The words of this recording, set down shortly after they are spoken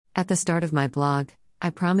At the start of my blog,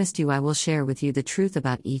 I promised you I will share with you the truth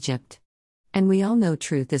about Egypt. And we all know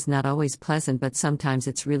truth is not always pleasant, but sometimes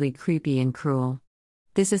it's really creepy and cruel.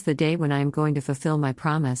 This is the day when I am going to fulfill my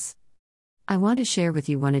promise. I want to share with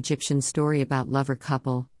you one Egyptian story about lover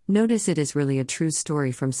couple. Notice it is really a true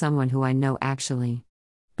story from someone who I know actually.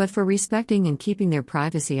 But for respecting and keeping their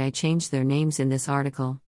privacy, I changed their names in this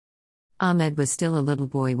article. Ahmed was still a little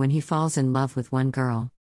boy when he falls in love with one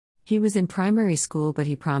girl. He was in primary school, but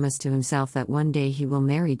he promised to himself that one day he will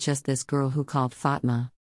marry just this girl who called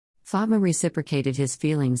Fatma. Fatma reciprocated his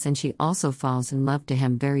feelings, and she also falls in love to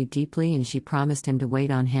him very deeply, and she promised him to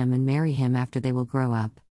wait on him and marry him after they will grow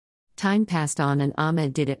up. Time passed on and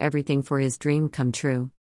Ahmed did everything for his dream come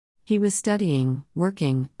true. He was studying,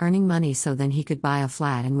 working, earning money so then he could buy a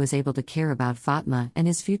flat and was able to care about Fatma and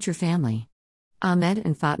his future family. Ahmed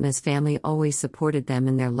and Fatma's family always supported them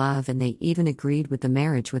in their love, and they even agreed with the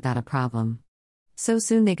marriage without a problem. So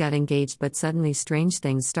soon they got engaged, but suddenly strange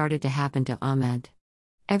things started to happen to Ahmed.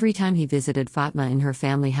 Every time he visited Fatma in her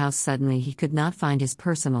family house, suddenly he could not find his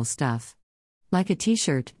personal stuff. Like a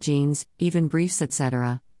t-shirt, jeans, even briefs,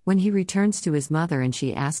 etc. When he returns to his mother and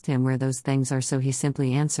she asked him where those things are, so he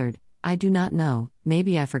simply answered, "I do not know,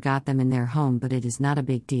 maybe I forgot them in their home, but it is not a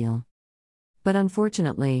big deal." But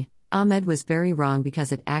unfortunately, Ahmed was very wrong,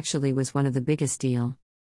 because it actually was one of the biggest deal.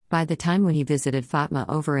 By the time when he visited Fatma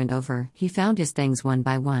over and over, he found his things one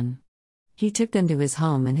by one. He took them to his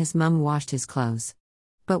home and his mum washed his clothes.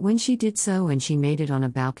 But when she did so and she made it on a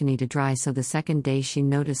balcony to dry, so the second day she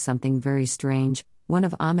noticed something very strange. One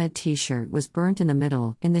of Ahmed's t-shirt was burnt in the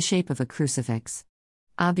middle, in the shape of a crucifix.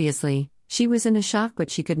 Obviously, she was in a shock, but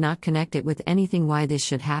she could not connect it with anything why this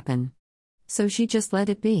should happen. So she just let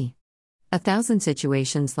it be. 1,000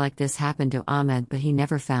 situations like this happened to Ahmed, but he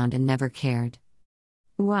never found and never cared.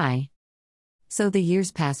 Why? So the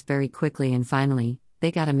years passed very quickly and finally, they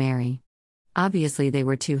got to marry. Obviously they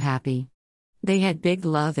were too happy. They had big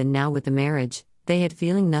love, and now with the marriage, they had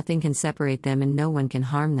feeling nothing can separate them and no one can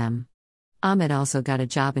harm them. Ahmed also got a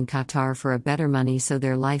job in Qatar for a better money, so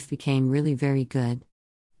their life became really very good.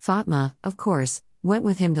 Fatma, of course, went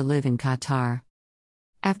with him to live in Qatar.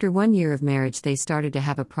 After 1 year of marriage they started to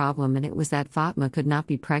have a problem, and it was that Fatma could not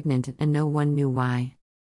be pregnant and no one knew why.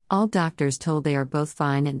 All doctors told they are both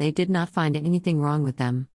fine and they did not find anything wrong with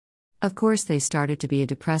them. Of course they started to be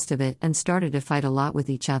depressed of it and started to fight a lot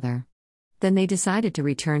with each other. Then they decided to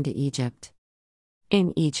return to Egypt.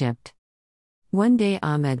 In Egypt. One day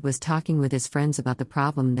Ahmed was talking with his friends about the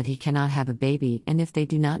problem that he cannot have a baby, and if they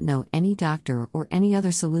do not know any doctor or any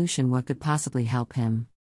other solution what could possibly help him.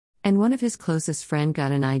 And one of his closest friend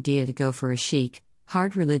got an idea to go for a sheikh,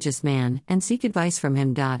 hard religious man, and seek advice from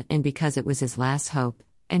him. And because it was his last hope,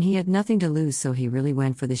 and he had nothing to lose, so he really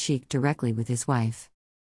went for the sheikh directly with his wife.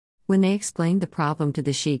 When they explained the problem to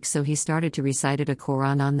the sheikh, so he started to recite a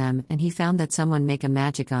Quran on them, and he found that someone make a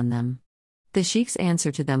magic on them. The sheikh's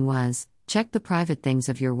answer to them was, "Check the private things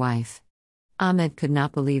of your wife." Ahmed could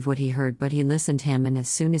not believe what he heard, but he listened to him, and as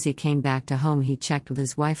soon as he came back to home he checked with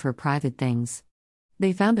his wife her private things.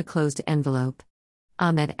 They found a closed envelope.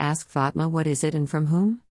 Ahmed asked Fatma, "What is it and from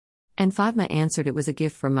whom?" And Fatma answered, "It was a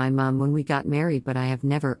gift from my mum when we got married, but I have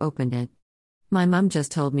never opened it. My mum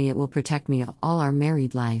just told me it will protect me all our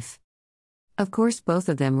married life." Of course both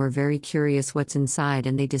of them were very curious what's inside,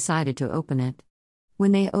 and they decided to open it.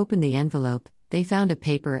 When they opened the envelope, they found a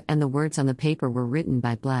paper, and the words on the paper were written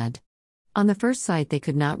by blood. On the first sight they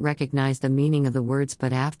could not recognize the meaning of the words,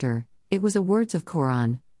 but after, it was the words of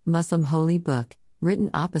Quran, Muslim holy book,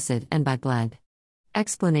 written opposite and by blood.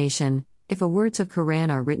 Explanation: if a words of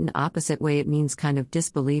Quran are written opposite way, it means kind of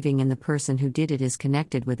disbelieving, and the person who did it is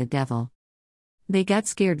connected with a devil. They got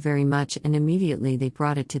scared very much, and immediately they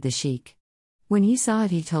brought it to the sheikh. When he saw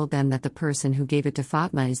it, he told them that the person who gave it to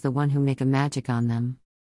Fatma is the one who make a magic on them.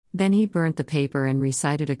 Then he burnt the paper and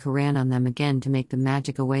recited a Quran on them again to make the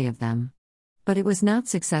magic away of them. But it was not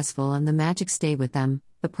successful, and the magic stayed with them.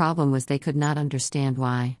 The problem was they could not understand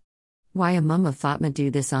why. Why a mum of Fatma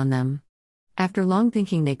do this on them? After long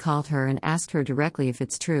thinking they called her and asked her directly if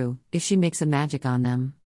it's true, if she makes a magic on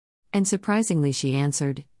them. And surprisingly she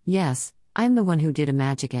answered, "Yes, I'm the one who did a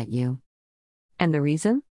magic at you." And the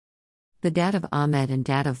reason? The dad of Ahmed and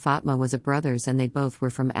dad of Fatma was a brothers, and they both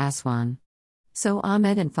were from Aswan. So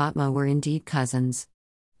Ahmed and Fatma were indeed cousins.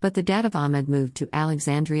 But the dad of Ahmed moved to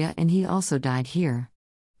Alexandria and he also died here.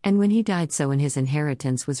 And when he died, so in his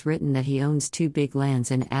inheritance was written that he owns 2 big lands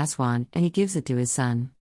in Aswan and he gives it to his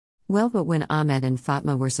son. Well, but when Ahmed and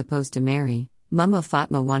Fatma were supposed to marry, Mum of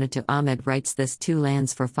Fatma wanted to Ahmed writes this 2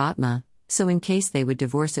 lands for Fatma, so in case they would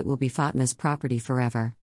divorce it will be Fatma's property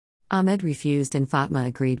forever. Ahmed refused and Fatma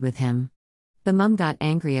agreed with him. The mum got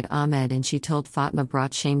angry at Ahmed and she told Fatma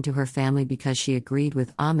brought shame to her family because she agreed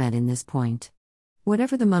with Ahmed in this point.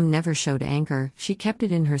 Whatever the mum never showed anger, she kept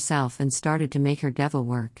it in herself and started to make her devil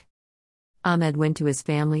work. Ahmed went to his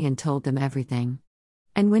family and told them everything.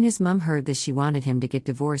 And when his mum heard this, she wanted him to get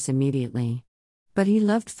divorced immediately. But he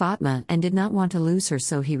loved Fatma and did not want to lose her,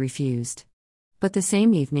 so he refused. But the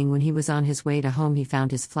same evening when he was on his way to home, he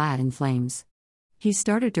found his flat in flames. He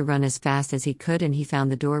started to run as fast as he could and he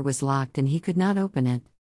found the door was locked and he could not open it.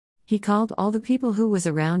 He called all the people who was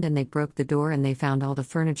around and they broke the door and they found all the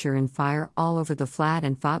furniture in fire all over the flat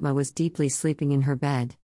and Fatma was deeply sleeping in her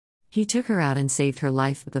bed. He took her out and saved her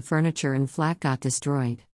life, but the furniture and flat got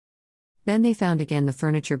destroyed. Then they found again the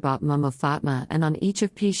furniture bought mum of Fatma, and on each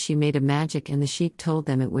of piece she made a magic and the sheikh told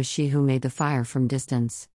them it was she who made the fire from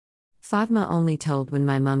distance. Fatma only told, when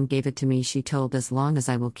my mum gave it to me, she told, as long as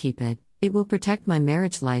I will keep it, it will protect my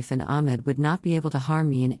marriage life and Ahmed would not be able to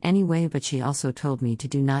harm me in any way, but she also told me to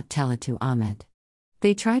do not tell it to Ahmed.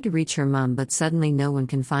 They tried to reach her mum but suddenly no one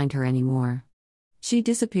can find her anymore. She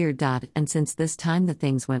disappeared. And since this time the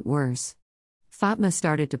things went worse. Fatma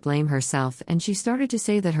started to blame herself and she started to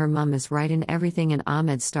say that her mum is right in everything and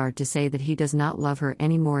Ahmed started to say that he does not love her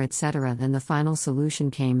anymore, etc. Then the final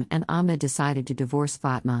solution came and Ahmed decided to divorce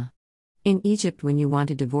Fatma. In Egypt, when you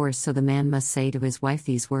want a divorce, so the man must say to his wife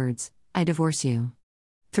these words, "I divorce you,"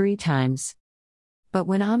 3 times. But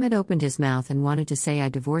when Ahmed opened his mouth and wanted to say "I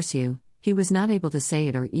divorce you," he was not able to say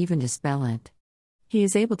it or even to spell it. He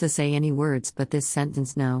is able to say any words but this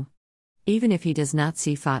sentence, no. Even if he does not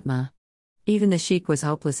see Fatma. Even the sheikh was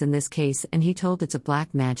hopeless in this case and he told it's a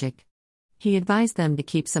black magic. He advised them to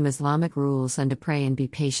keep some Islamic rules and to pray and be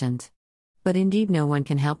patient. But indeed no one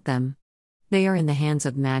can help them. They are in the hands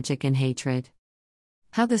of magic and hatred.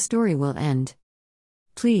 How the story will end.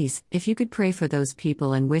 Please, if you could pray for those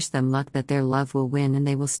people and wish them luck, that their love will win and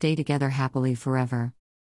they will stay together happily forever.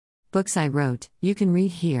 Books I wrote, you can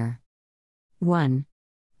read here. 1.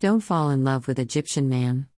 Don't fall in love with Egyptian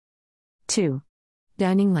man. 2.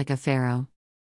 Dining like a pharaoh.